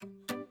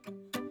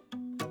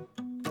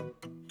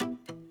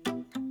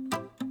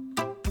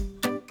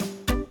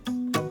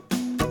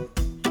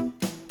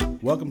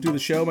Welcome to the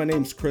show. My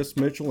name's Chris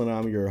Mitchell, and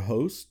I'm your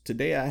host.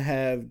 Today I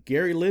have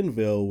Gary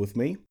Linville with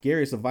me.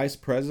 Gary is the Vice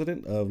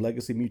President of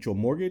Legacy Mutual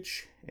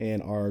Mortgage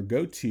and our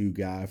go-to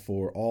guy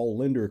for all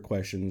lender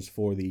questions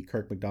for the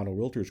Kirk McDonald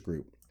Realtors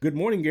Group. Good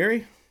morning,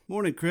 Gary.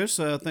 Morning, Chris.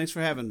 Thanks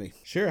for having me.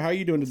 Sure. How are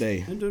you doing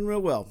today? I'm doing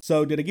real well.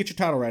 So did I get your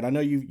title right? I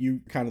know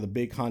you kind of the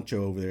big honcho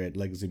over there at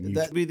Legacy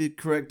Mutual. That'd be the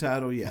correct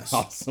title, yes.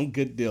 Awesome.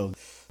 Good deal.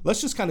 Let's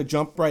just kind of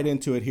jump right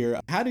into it here.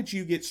 How did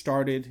you get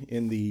started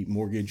in the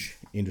mortgage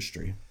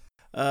industry?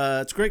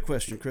 It's a great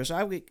question, Chris.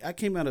 I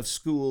came out of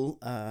school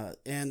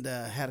and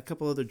had a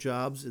couple other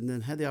jobs and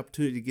then had the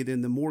opportunity to get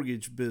in the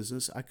mortgage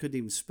business. I couldn't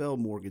even spell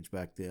mortgage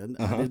back then.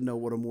 I didn't know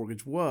what a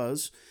mortgage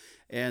was.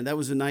 And that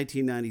was in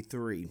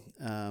 1993.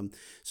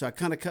 So I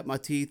kind of cut my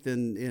teeth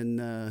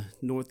in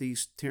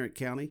Northeast Tarrant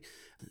County.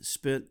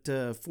 Spent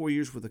 4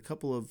 years with a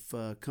couple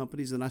of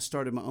companies, and I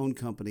started my own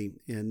company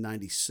in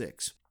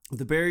 96.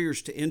 The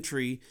barriers to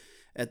entry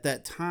at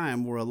that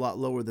time were a lot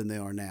lower than they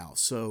are now.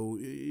 So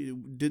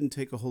it didn't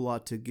take a whole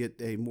lot to get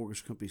a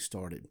mortgage company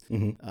started.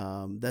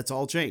 That's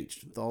all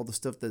changed. With all the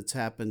stuff that's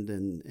happened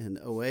in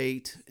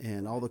 08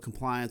 and all the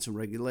compliance and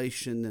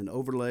regulation and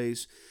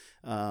overlays.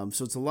 So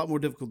it's a lot more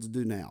difficult to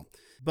do now.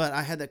 But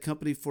I had that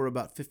company for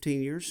about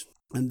 15 years.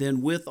 And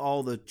then with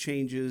all the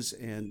changes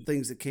and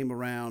things that came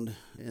around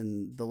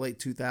in the late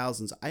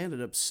 2000s, I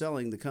ended up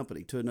selling the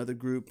company to another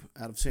group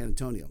out of San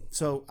Antonio.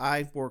 So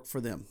I work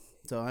for them.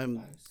 So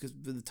I'm, because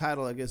the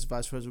title, I guess,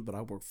 Vice President, but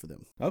I work for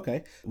them.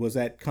 Okay. Was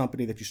that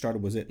company that you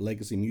started, was it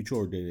Legacy Mutual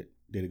or did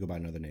it go by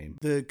another name?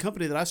 The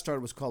company that I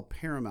started was called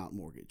Paramount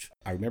Mortgage.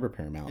 I remember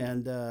Paramount.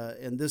 And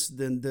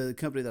the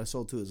company that I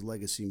sold to is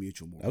Legacy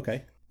Mutual Mortgage.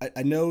 Okay.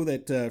 I know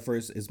that for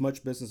as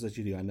much business as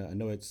you do, I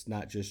know it's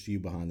not just you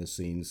behind the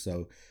scenes.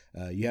 So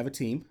you have a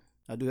team.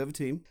 I do have a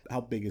team.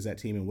 How big is that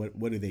team, and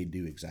what do they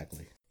do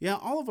exactly? Yeah,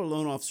 all of our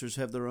loan officers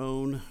have their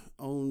own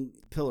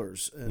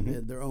pillars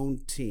and their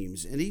own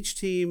teams. And each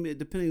team,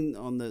 depending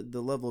on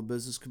the level of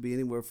business, could be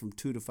anywhere from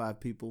 2 to 5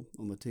 people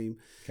on the team.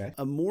 Okay.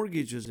 A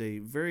mortgage is a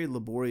very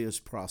laborious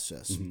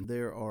process.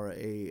 There are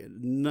a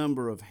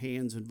number of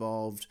hands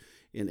involved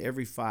in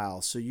every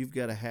file. So you've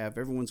got to have,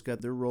 everyone's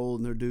got their role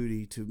and their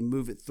duty to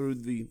move it through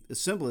the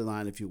assembly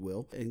line, if you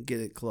will, and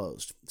get it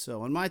closed.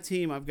 So on my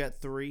team, I've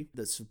got 3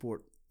 that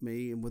support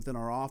me, and within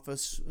our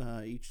office,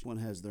 each one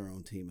has their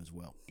own team as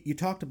well. You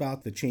talked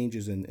about the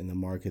changes in the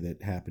market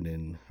that happened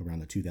in around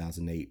the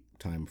 2008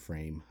 time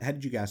frame. How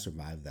did you guys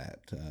survive that?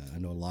 I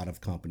know a lot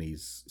of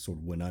companies sort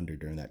of went under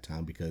during that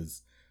time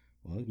because,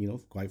 well,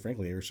 quite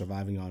frankly, they were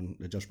surviving on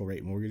adjustable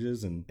rate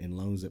mortgages and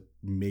loans that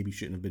maybe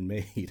shouldn't have been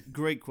made.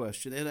 Great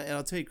question. And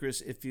I'll tell you,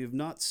 Chris, if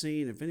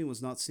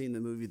anyone's not seen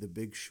the movie The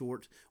Big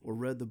Short or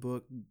read the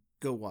book,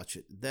 go watch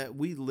it. That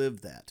we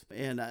lived that.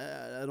 And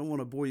I don't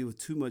want to bore you with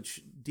too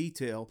much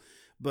detail,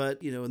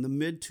 but in the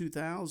mid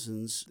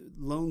 2000s,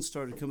 loans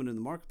started coming in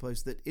the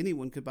marketplace that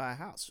anyone could buy a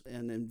house,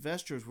 and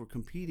investors were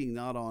competing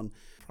not on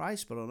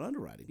price but on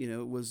underwriting.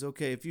 It was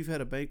okay if you've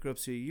had a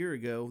bankruptcy a year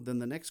ago, then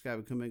the next guy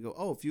would come in and go,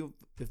 oh,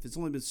 if it's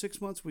only been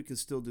 6 months, we can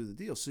still do the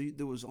deal. So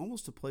there was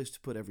almost a place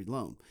to put every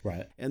loan.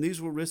 Right. And these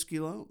were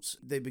risky loans.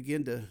 They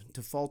began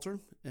to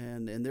falter,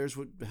 and there's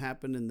what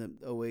happened in the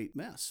 08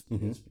 mess.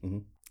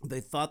 They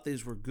thought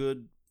these were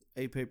good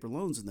A-paper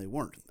loans, and they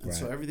weren't. And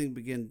so everything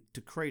began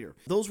to crater.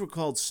 Those were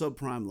called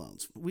subprime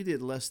loans. We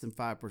did less than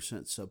 5%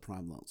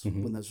 subprime loans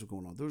when this was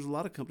going on. There was a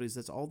lot of companies,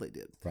 that's all they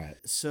did. Right.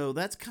 So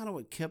that's kind of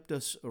what kept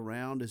us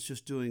around, is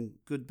just doing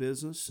good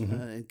business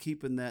and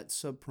keeping that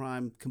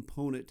subprime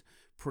component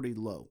pretty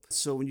low.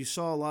 So when you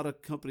saw a lot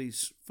of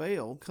companies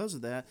fail because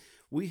of that,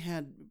 we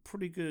had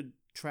pretty good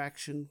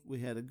traction.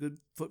 We had a good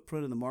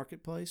footprint in the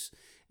marketplace,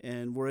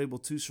 and we're able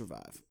to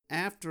survive.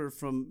 After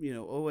from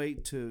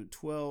 08 to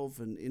 12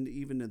 and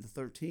even into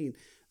 13,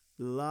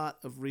 a lot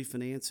of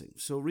refinancing.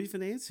 So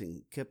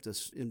refinancing kept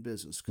us in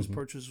business because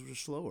purchases were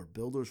slower,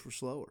 builders were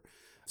slower.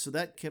 So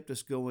that kept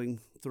us going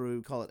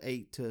through, call it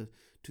 8 to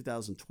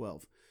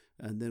 2012.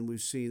 And then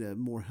we've seen a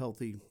more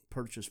healthy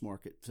purchase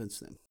market since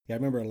then. Yeah, I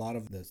remember a lot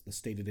of the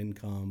stated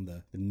income,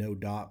 the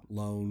no-doc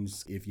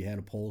loans. If you had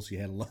a pulse, you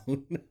had a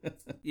loan.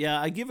 Yeah,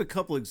 I give a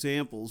couple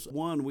examples.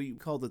 One, we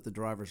called it the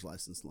driver's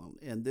license loan,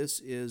 and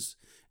this is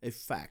a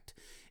fact.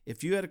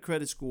 If you had a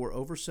credit score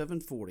over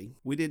 740,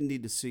 we didn't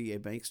need to see a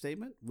bank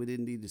statement. We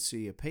didn't need to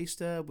see a pay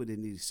stub. We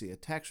didn't need to see a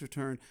tax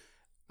return.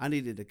 I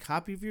needed a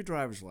copy of your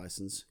driver's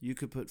license. You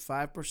could put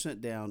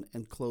 5% down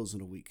and close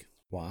in a week.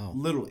 Wow.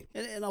 Literally.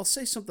 And I'll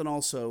say something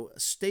also,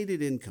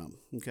 stated income,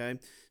 okay?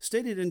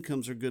 Stated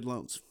incomes are good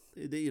loans.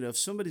 If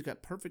somebody's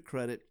got perfect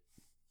credit,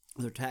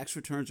 their tax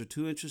returns are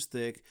 2 inches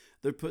thick,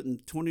 they're putting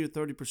 20 or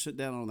 30%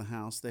 down on the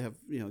house, they have,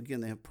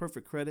 they have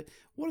perfect credit,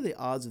 what are the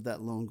odds of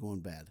that loan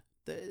going bad?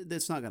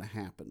 That's not going to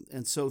happen.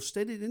 And so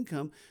stated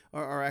income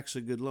are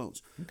actually good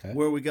loans. Okay.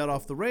 Where we got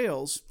off the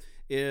rails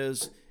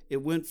is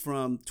it went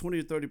from 20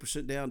 or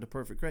 30% down to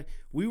perfect credit.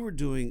 We were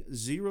doing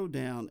 0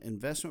 down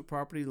investment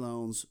property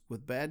loans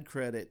with bad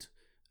credit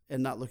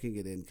and not looking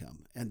at income.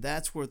 And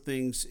that's where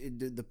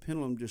the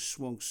pendulum just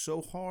swung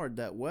so hard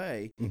that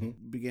way,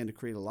 began to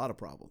create a lot of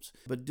problems.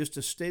 But just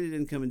a stated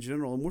income in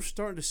general, and we're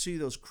starting to see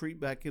those creep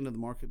back into the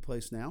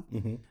marketplace now.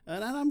 And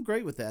I'm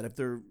great with that if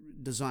they're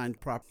designed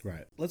properly.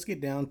 Right. Let's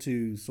get down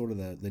to sort of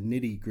the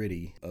nitty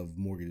gritty of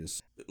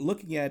mortgages.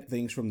 Looking at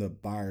things from the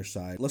buyer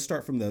side, let's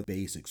start from the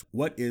basics.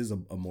 What is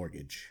a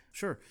mortgage?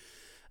 Sure.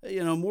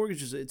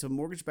 Mortgages, it's a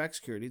mortgage-backed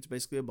security. It's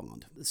basically a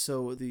bond.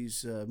 So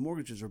these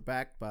mortgages are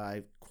backed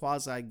by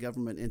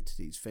quasi-government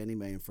entities, Fannie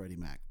Mae and Freddie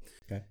Mac.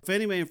 Okay.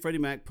 Fannie Mae and Freddie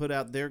Mac put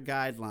out their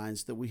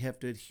guidelines that we have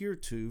to adhere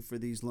to for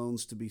these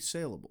loans to be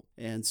saleable.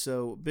 And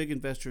so big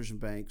investors and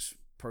banks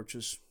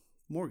purchase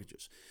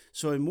mortgages.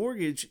 So a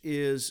mortgage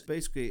is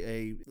basically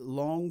a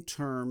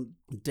long-term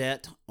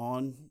debt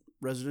on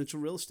residential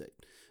real estate.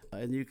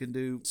 And you can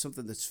do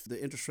something the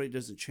interest rate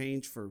doesn't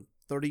change for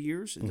 30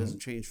 years. It doesn't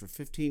change for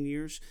 15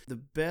 years. The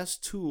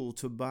best tool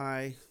to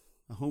buy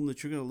a home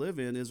that you're going to live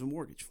in is a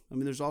mortgage. I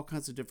mean, there's all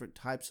kinds of different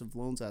types of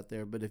loans out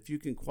there, but if you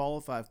can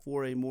qualify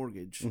for a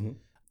mortgage,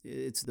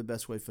 it's the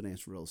best way to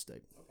finance real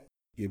estate. Okay.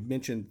 You've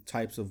mentioned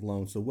types of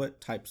loans. So what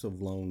types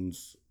of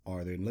loans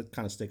are there? And let's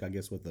kind of stick, I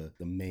guess, with the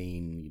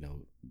main,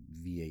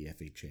 VA,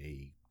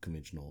 FHA,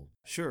 conventional.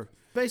 Sure.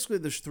 Basically,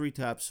 there's three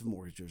types of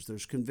mortgages.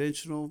 There's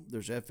conventional,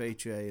 there's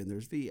FHA, and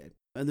there's VA.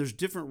 And there's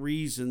different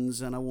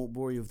reasons, and I won't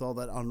bore you with all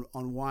that,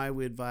 on why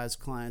we advise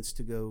clients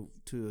to go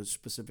to a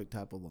specific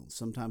type of loan.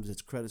 Sometimes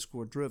it's credit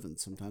score driven.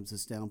 Sometimes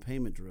it's down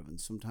payment driven.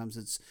 Sometimes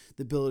it's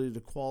the ability to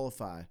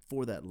qualify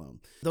for that loan.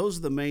 Those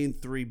are the main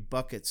three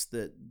buckets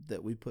that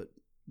we put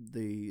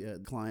the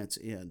clients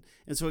in.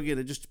 And so, again,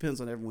 it just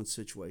depends on everyone's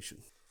situation.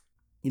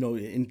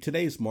 In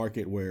today's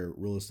market where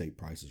real estate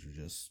prices are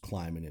just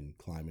climbing and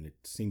climbing, it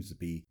seems to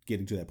be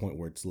getting to that point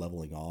where it's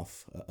leveling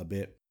off a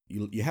bit.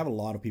 You have a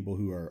lot of people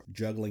who are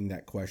juggling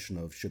that question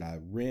of, should I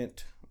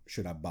rent,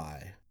 should I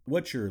buy?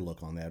 What's your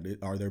look on that?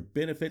 Are there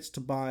benefits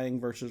to buying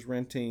versus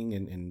renting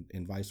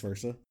and vice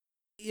versa?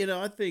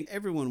 I think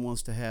everyone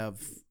wants to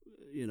have,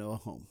 a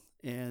home.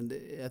 And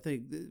I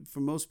think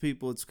for most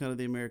people, it's kind of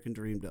the American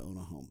dream to own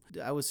a home.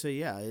 I would say,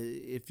 yeah,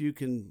 if you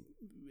can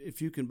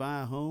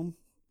buy a home,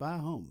 buy a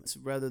home. It's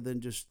rather than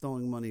just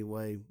throwing money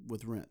away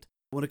with rent.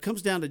 When it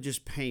comes down to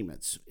just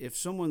payments, if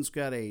someone's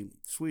got a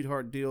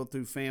sweetheart deal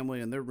through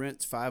family and their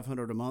rent's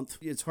 $500 a month,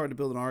 it's hard to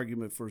build an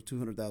argument for a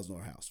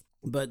 $200,000 house.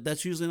 But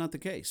that's usually not the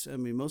case. I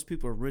mean, most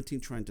people are renting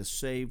trying to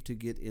save to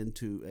get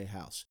into a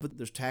house. But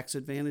there's tax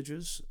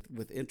advantages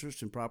with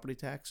interest and property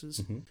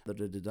taxes that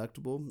are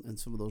deductible, and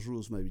some of those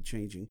rules may be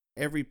changing.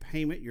 Every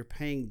payment you're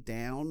paying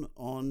down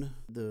on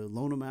the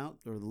loan amount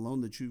or the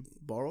loan that you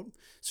borrowed.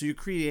 So you're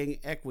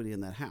creating equity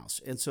in that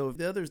house. And so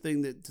the other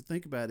thing to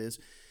think about is,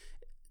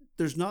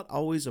 there's not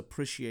always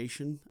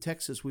appreciation.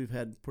 Texas, we've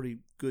had pretty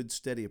good,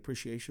 steady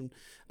appreciation.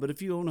 But if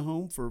you own a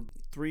home for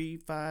 3,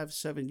 5,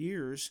 7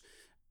 years,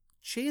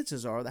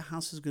 chances are the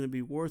house is going to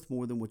be worth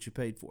more than what you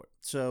paid for it.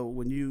 So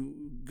when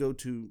you go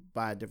to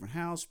buy a different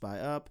house, buy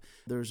up,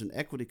 there's an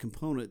equity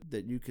component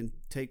that you can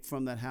take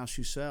from that house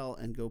you sell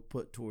and go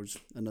put towards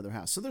another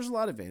house. So there's a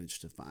lot of advantage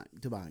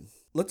to buying.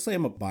 Let's say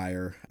I'm a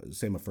buyer,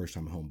 say I'm a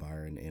first-time home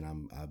buyer, and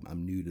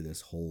I'm new to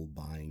this whole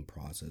buying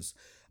process.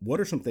 What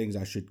are some things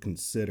I should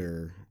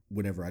consider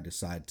whenever I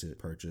decide to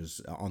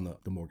purchase on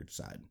the mortgage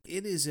side?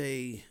 It is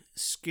a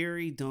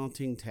scary,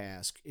 daunting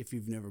task if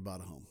you've never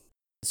bought a home.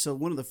 So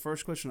one of the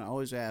first questions I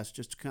always ask,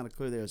 just to kind of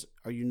clear there, is,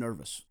 are you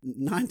nervous?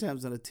 9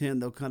 times out of 10,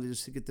 they'll kind of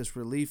just get this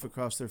relief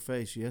across their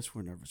face. Yes,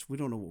 we're nervous. We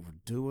don't know what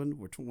we're doing.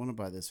 We want to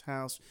buy this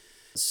house.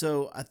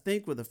 So I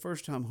think with a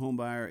first-time home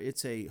buyer,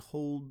 it's a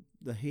hold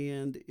the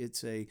hand.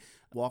 It's a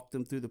walk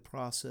them through the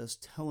process,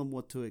 tell them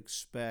what to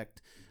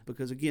expect.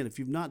 Because, again, if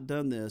you've not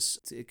done this,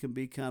 it can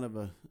be kind of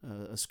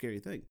a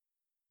scary thing.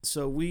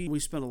 So we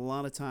spend a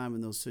lot of time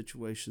in those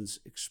situations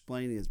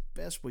explaining as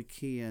best we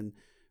can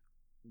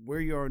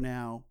where you are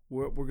now,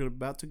 what we're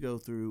about to go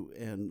through,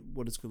 and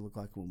what it's going to look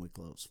like when we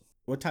close.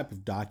 What type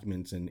of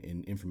documents and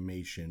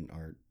information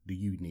do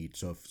you need?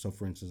 So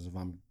for instance, if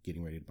I'm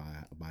getting ready to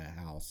buy a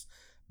house,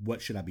 what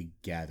should I be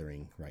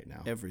gathering right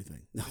now?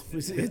 Everything. No,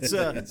 it's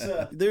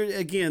there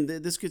again.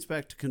 This gets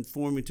back to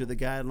conforming to the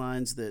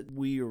guidelines that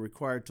we are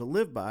required to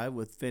live by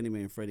with Fannie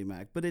Mae and Freddie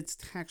Mac. But it's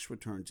tax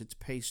returns, it's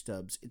pay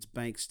stubs, it's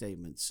bank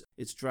statements,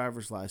 it's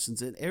driver's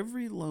license, and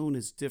every loan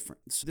is different.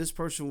 So this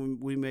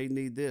person, we may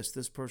need this.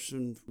 This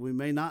person, we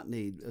may not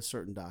need a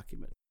certain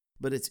document.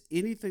 But it's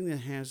anything that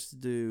has to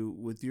do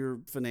with your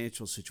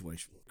financial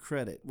situation.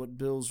 Credit, what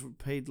bills were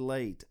paid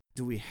late.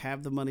 Do we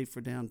have the money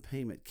for down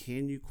payment?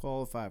 Can you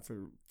qualify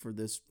for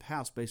this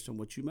house based on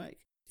what you make?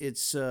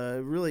 It's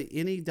really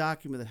any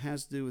document that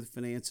has to do with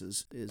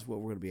finances is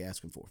what we're going to be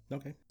asking for.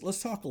 Okay.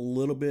 Let's talk a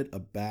little bit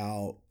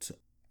about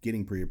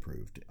getting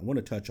pre-approved. I want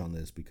to touch on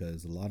this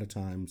because a lot of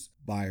times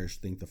buyers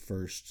think the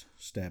first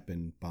step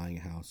in buying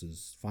a house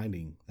is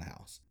finding the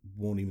house.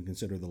 Won't even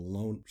consider the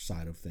loan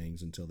side of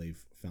things until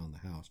they've found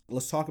the house.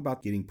 Let's talk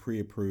about getting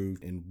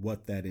pre-approved and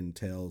what that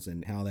entails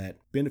and how that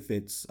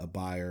benefits a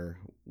buyer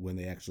when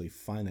they actually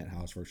find that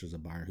house versus a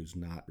buyer who's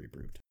not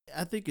pre-approved.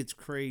 I think it's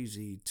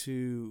crazy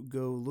to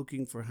go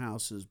looking for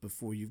houses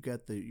before you've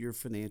got your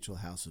financial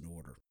house in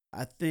order.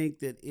 I think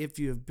that if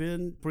you've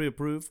been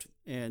pre-approved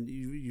and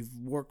you've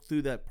worked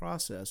through that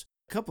process,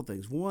 a couple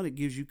things. One, it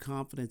gives you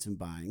confidence in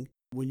buying.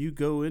 When you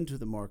go into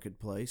the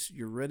marketplace,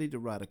 you're ready to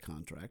write a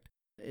contract,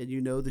 and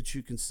you know that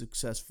you can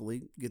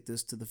successfully get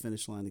this to the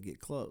finish line and get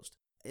closed.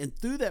 And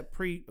through that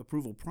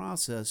pre-approval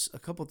process, a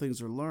couple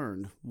things are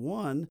learned.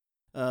 One,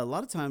 a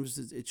lot of times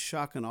it's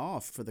shocking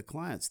off for the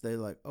clients. They're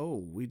like, oh,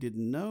 we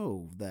didn't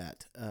know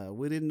that.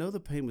 We didn't know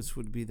the payments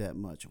would be that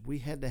much. We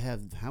had to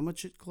have how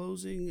much at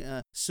closing?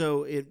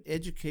 So it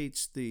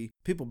educates the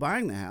people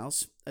buying the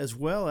house, as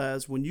well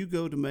as when you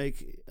go to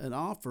make an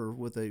offer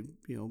with at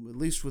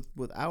least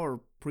with our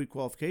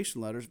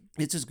pre-qualification letters,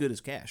 it's as good as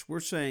cash.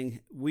 We're saying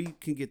we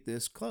can get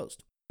this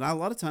closed. Now, a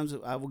lot of times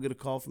I will get a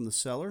call from the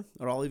seller,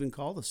 or I'll even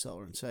call the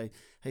seller and say,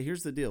 hey,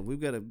 here's the deal. We've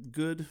got a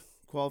good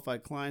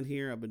qualified client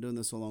here. I've been doing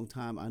this a long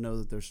time. I know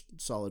that they're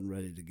solid and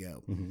ready to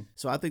go. Mm-hmm.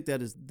 So I think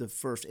that is the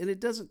first, and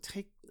it doesn't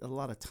take a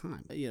lot of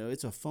time.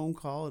 It's a phone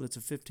call and it's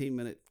a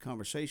 15-minute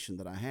conversation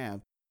that I have,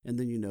 and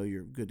then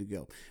you're good to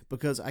go.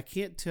 Because I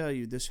can't tell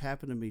you, this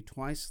happened to me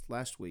twice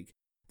last week,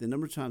 the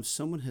number of times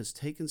someone has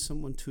taken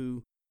someone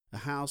to a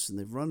house and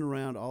they've run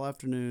around all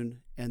afternoon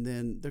and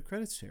then their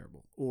credit's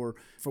terrible, or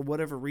for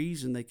whatever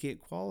reason they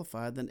can't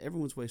qualify, then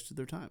everyone's wasted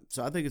their time.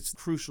 So I think it's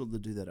crucial to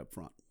do that up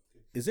front.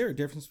 Is there a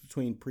difference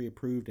between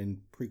pre-approved and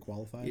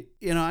pre-qualified?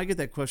 I get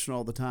that question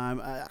all the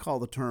time. I call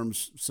the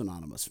terms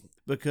synonymous,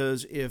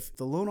 because if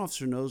the loan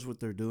officer knows what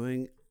they're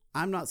doing,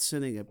 I'm not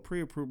sending a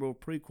pre-approval,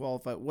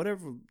 pre-qualified,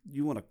 whatever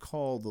you want to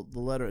call the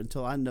letter,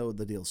 until I know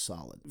the deal's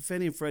solid.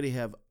 Fannie and Freddie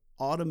have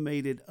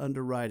automated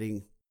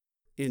underwriting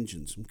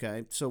engines,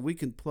 okay? So we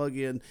can plug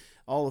in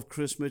all of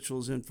Chris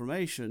Mitchell's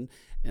information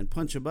and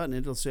punch a button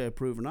and it'll say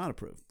approve or not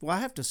approve. Well, I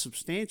have to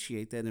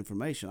substantiate that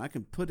information. I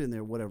can put in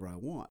there whatever I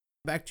want.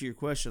 Back to your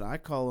question, I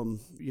call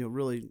them,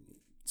 really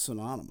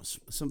synonymous.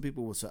 Some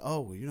people will say, oh,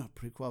 well, you're not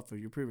pre-qualified,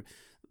 you're pre.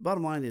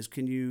 Bottom line is,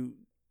 do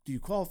you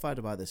qualify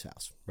to buy this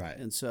house? Right.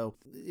 And so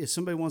if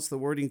somebody wants the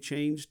wording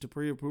changed to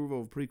pre-approval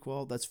or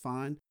pre-qual, that's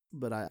fine,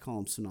 but I call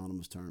them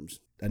synonymous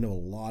terms. I know a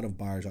lot of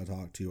buyers I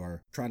talk to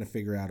are trying to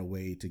figure out a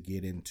way to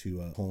get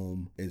into a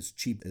home as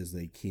cheap as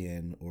they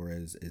can, or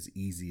as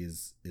easy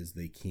as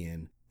they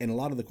can. And a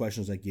lot of the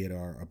questions I get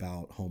are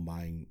about home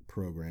buying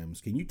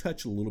programs. Can you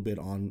touch a little bit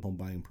on home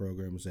buying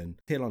programs and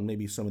hit on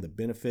maybe some of the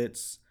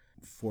benefits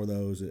for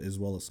those, as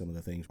well as some of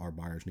the things our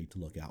buyers need to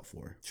look out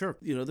for? Sure.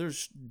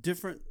 There's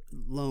different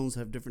loans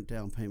have different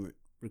down payment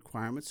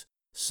requirements.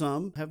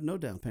 Some have no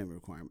down payment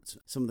requirements.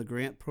 Some of the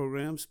grant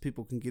programs,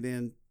 people can get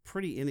in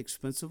pretty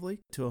inexpensively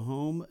to a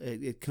home.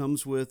 It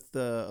comes with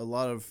a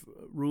lot of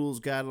rules,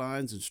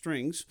 guidelines, and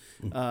strings,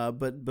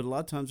 but a lot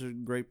of times they're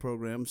great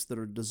programs that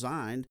are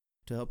designed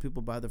to help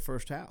people buy their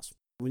first house.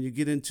 When you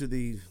get into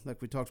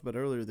like we talked about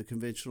earlier, the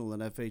conventional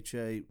and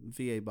FHA,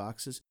 VA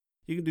boxes,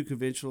 you can do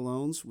conventional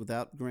loans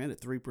without grant at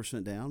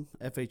 3% down.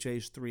 FHA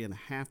is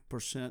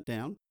 3.5%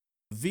 down.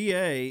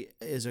 VA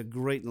is a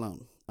great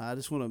loan. I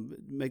just want to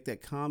make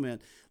that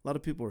comment. A lot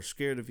of people are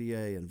scared of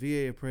VA and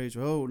VA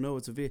appraiser. Oh, no,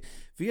 it's a VA.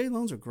 VA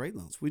loans are great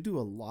loans. We do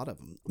a lot of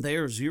them. They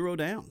are zero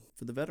down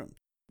for the veteran.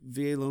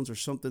 VA loans are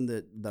something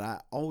that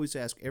I always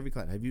ask every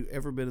client, have you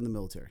ever been in the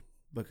military?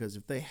 Because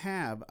if they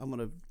have, I'm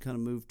going to kind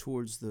of move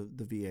towards the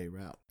VA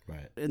route.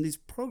 Right. And these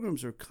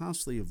programs are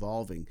constantly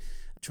evolving,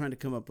 trying to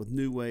come up with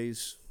new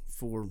ways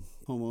for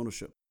home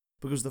ownership.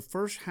 Because the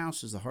first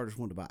house is the hardest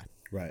one to buy.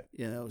 Right.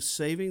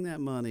 Saving that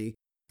money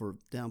for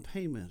down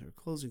payment or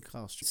closing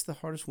costs, it's the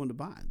hardest one to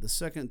buy. The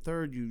second and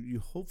third, you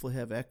hopefully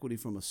have equity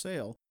from a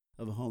sale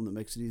of a home that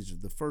makes it easier.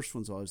 The first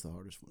one's always the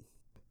hardest one.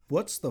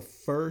 What's the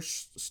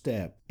first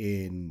step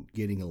in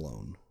getting a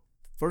loan?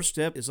 First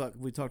step is, like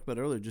we talked about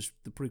earlier, just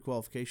the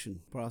pre-qualification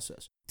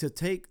process. To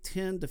take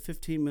 10 to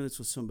 15 minutes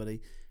with somebody,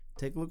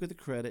 take a look at the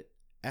credit,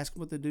 ask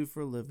them what they do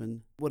for a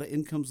living, what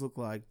incomes look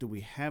like, do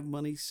we have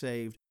money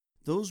saved?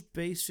 Those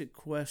basic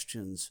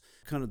questions,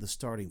 kind of the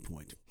starting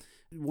point.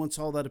 Once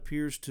all that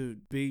appears to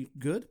be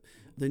good,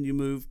 then you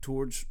move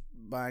towards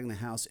buying the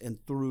house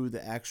and through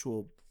the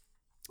actual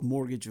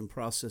mortgage and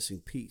processing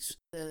piece.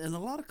 And a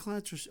lot of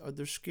clients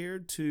they're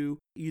scared to,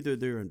 either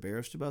they're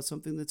embarrassed about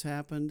something that's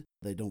happened,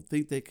 they don't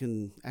think they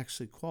can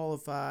actually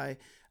qualify,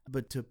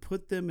 but to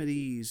put them at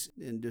ease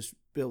and just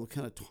be able to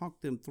kind of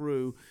talk them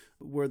through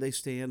where they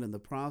stand in the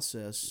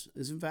process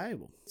is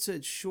invaluable. It's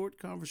a short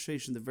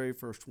conversation, the very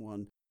first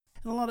one.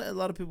 And a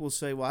lot of people will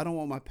say, well, I don't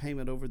want my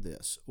payment over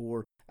this,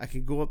 or I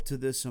can go up to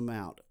this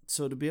amount.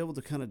 So to be able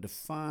to kind of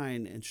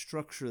define and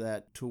structure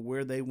that to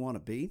where they want to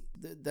be,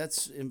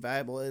 that's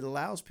invaluable. It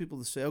allows people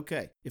to say,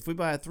 okay, if we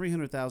buy a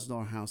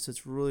 $300,000 house,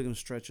 it's really going to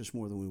stretch us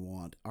more than we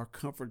want. Our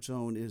comfort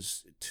zone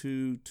is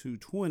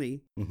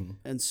 220,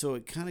 and so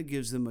it kind of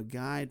gives them a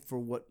guide for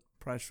what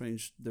price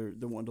range they're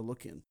wanting to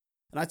look in.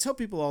 And I tell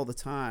people all the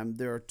time,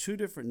 there are two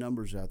different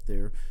numbers out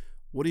there.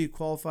 What do you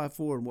qualify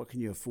for and what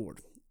can you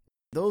afford?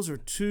 Those are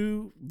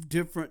two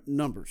different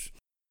numbers.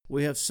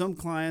 We have some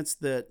clients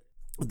that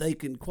they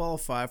can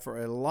qualify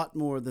for a lot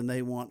more than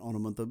they want on a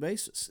monthly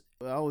basis.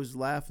 I always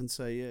laugh and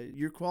say, yeah,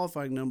 your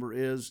qualifying number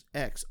is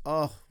X.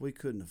 Oh, we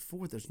couldn't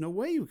afford. There's no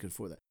way you could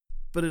afford that.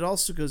 But it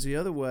also goes the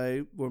other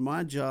way, where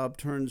my job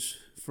turns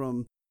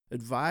from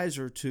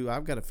advisor to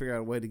I've got to figure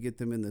out a way to get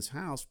them in this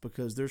house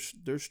because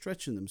they're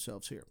stretching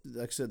themselves here.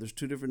 Like I said, there's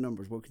two different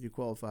numbers. What can you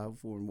qualify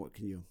for and what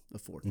can you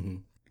afford?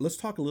 Let's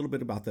talk a little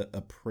bit about the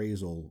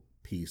appraisal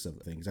piece of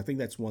things. I think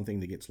that's one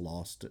thing that gets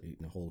lost in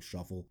the whole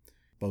shuffle.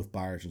 Both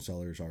buyers and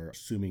sellers are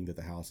assuming that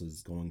the house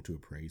is going to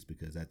appraise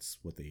because that's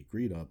what they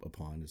agreed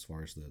upon as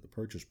far as the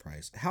purchase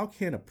price. How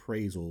can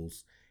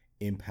appraisals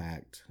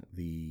impact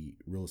the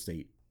real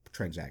estate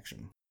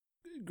transaction?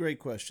 Great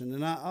question.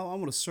 And I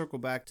want to circle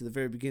back to the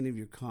very beginning of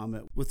your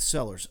comment with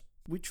sellers.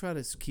 We try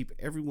to keep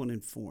everyone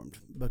informed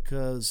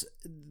because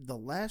the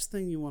last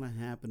thing you want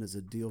to happen is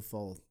a deal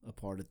fall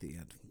apart at the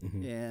end.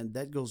 And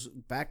that goes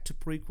back to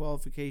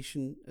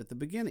pre-qualification at the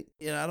beginning.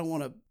 And I don't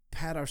want to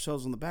pat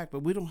ourselves on the back,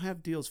 but we don't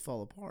have deals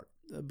fall apart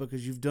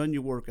because you've done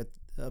your work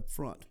up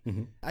front.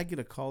 I get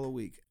a call a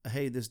week.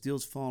 Hey, this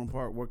deal's falling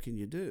apart. What can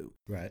you do?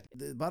 Right.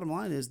 The bottom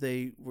line is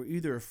they were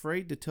either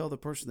afraid to tell the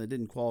person they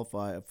didn't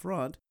qualify up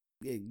front,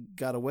 it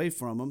got away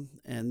from them,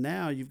 and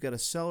now you've got a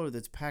seller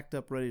that's packed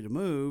up ready to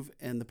move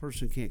and the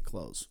person can't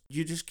close.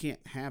 You just can't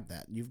have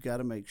that. You've got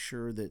to make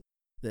sure that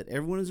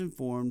everyone is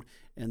informed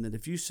and that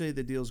if you say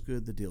the deal's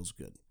good, the deal's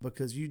good,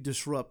 because you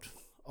disrupt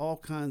all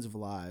kinds of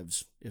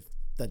lives if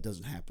that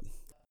doesn't happen.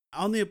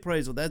 On the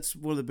appraisal, that's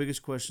one of the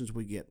biggest questions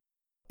we get.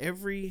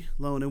 Every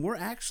loan, and we're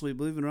actually,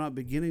 believe it or not,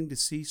 beginning to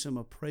see some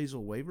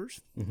appraisal waivers,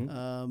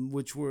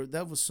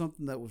 that was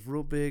something that was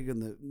real big in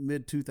the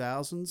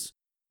mid-2000s.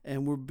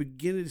 And we're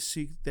beginning to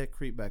see that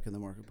creep back in the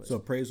marketplace. So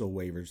appraisal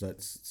waivers,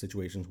 that's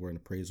situations where an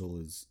appraisal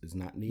is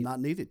not needed? Not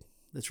needed.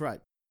 That's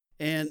right.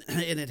 And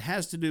it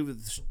has to do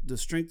with the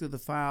strength of the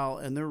file,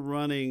 and they're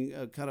running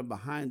kind of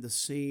behind the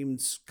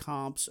scenes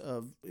comps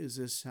of, is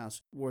this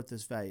house worth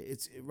this value?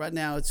 Right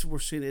now, we're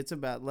seeing it's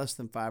about less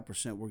than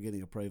 5% we're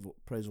getting appraisal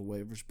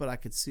waivers, but I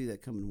could see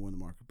that coming more in the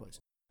marketplace.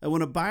 And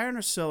when a buyer and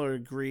a seller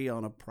agree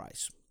on a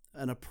price,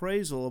 an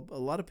appraisal, a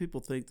lot of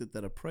people think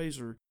that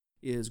appraiser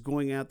is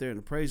going out there and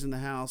appraising the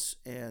house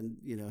and,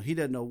 he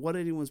doesn't know what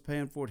anyone's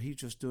paying for it. He's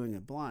just doing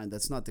it blind.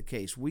 That's not the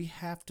case. We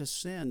have to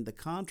send the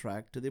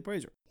contract to the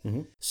appraiser.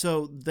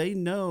 So they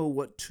know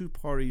what two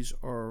parties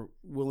are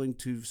willing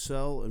to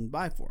sell and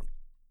buy for.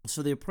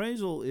 So the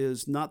appraisal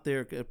is not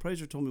there. An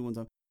appraiser told me one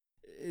time,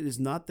 it is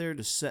not there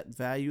to set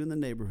value in the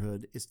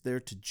neighborhood. It's there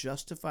to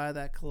justify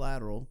that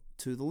collateral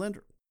to the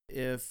lender.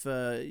 If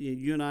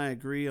you and I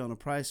agree on a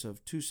price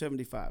of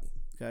 $275,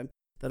 okay,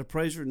 that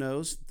appraiser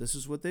knows this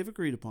is what they've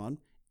agreed upon.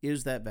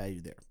 Is that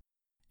value there?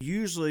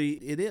 Usually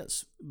it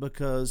is,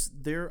 because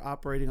they're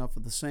operating off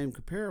of the same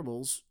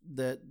comparables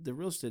that the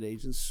real estate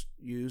agents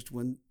used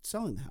when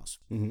selling the house.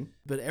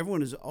 But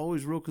everyone is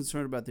always real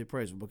concerned about the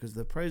appraisal, because if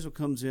the appraisal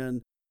comes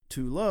in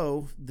too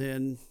low,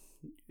 then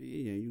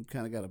you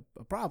kind of got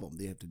a problem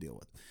that you have to deal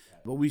with.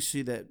 But we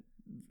see that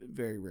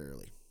very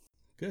rarely.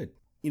 Good.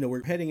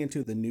 We're heading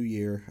into the new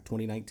year,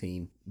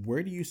 2019.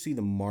 Where do you see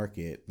the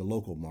market, the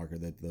local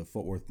market, the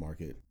Fort Worth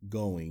market,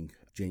 going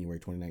January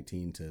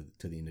 2019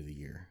 to the end of the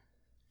year?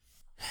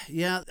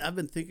 Yeah, I've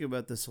been thinking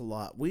about this a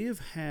lot. We have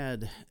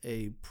had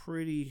a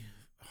pretty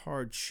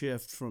hard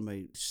shift from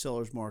a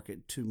seller's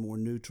market to more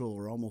neutral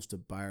or almost a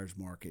buyer's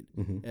market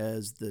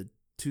as the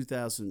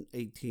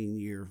 2018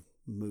 year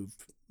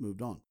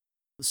moved on.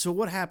 So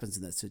what happens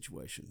in that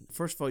situation?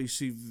 First of all, you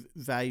see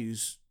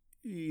values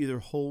either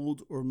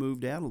hold or move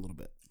down a little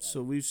bit.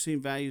 So we've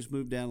seen values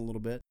move down a little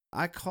bit.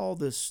 I call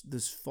this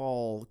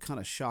fall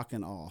kind of shock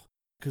and awe,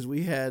 because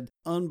we had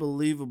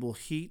unbelievable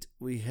heat.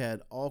 We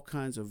had all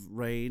kinds of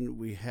rain.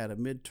 We had a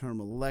midterm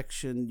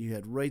election. You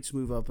had rates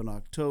move up in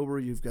October.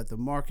 You've got the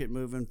market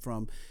moving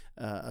from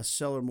a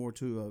seller more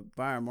to a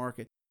buyer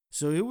market.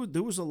 So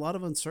there was a lot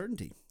of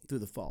uncertainty through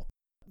the fall.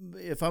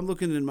 If I'm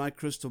looking in my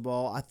crystal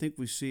ball, I think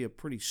we see a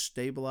pretty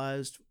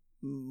stabilized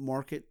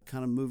market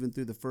kind of moving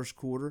through the first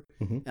quarter.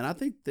 And I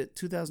think that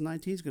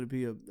 2019 is going to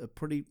be a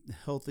pretty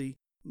healthy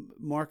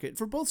market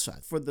for both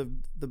sides, for the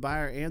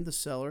buyer and the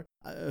seller.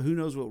 Who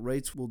knows what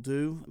rates will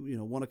do?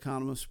 One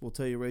economist will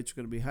tell you rates are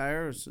going to be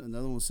higher,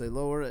 another one will say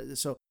lower.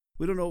 So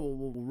we don't know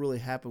what will really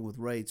happen with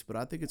rates, but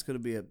I think it's going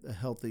to be a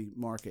healthy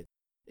market.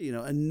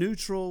 A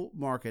neutral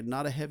market,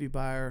 not a heavy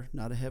buyer,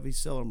 not a heavy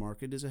seller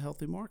market, is a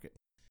healthy market.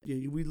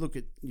 We look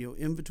at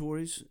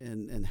inventories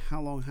and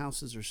how long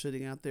houses are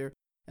sitting out there.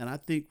 And I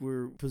think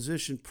we're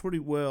positioned pretty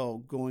well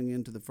going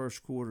into the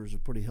first quarter as a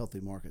pretty healthy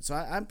market. So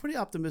I'm pretty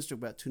optimistic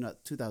about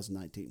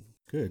 2019.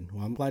 Good.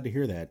 Well, I'm glad to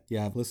hear that.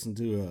 Yeah, I've listened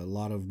to a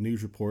lot of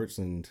news reports,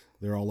 and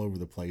they're all over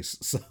the place.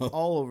 So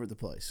all over the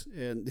place,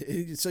 and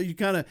so you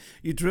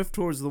drift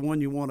towards the one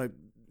you want to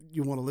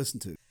listen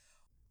to.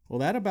 Well,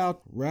 that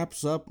about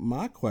wraps up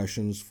my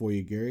questions for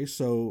you, Gary.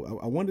 So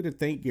I wanted to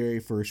thank Gary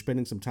for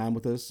spending some time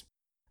with us.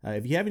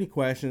 If you have any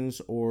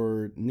questions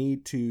or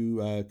need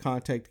to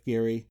contact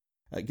Gary,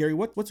 Gary,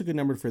 what's a good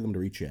number for them to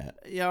reach you at?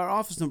 Yeah, our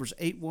office number is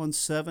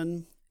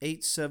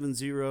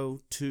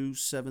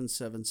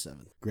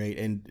 817-870-2777. Great.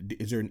 And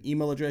is there an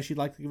email address you'd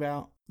like to give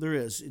out? There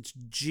is. It's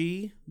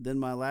G, then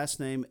my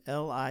last name,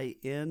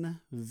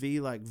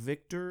 LINV like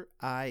Victor,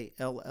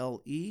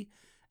 ILLE,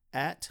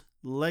 at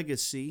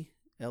Legacy,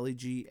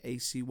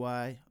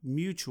 LEGACY,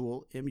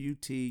 Mutual,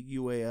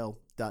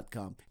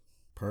 MUTUAL.com.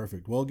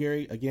 Perfect. Well,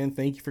 Gary, again,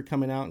 thank you for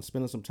coming out and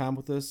spending some time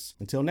with us.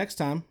 Until next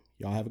time,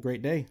 y'all have a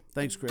great day.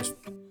 Thanks, Chris.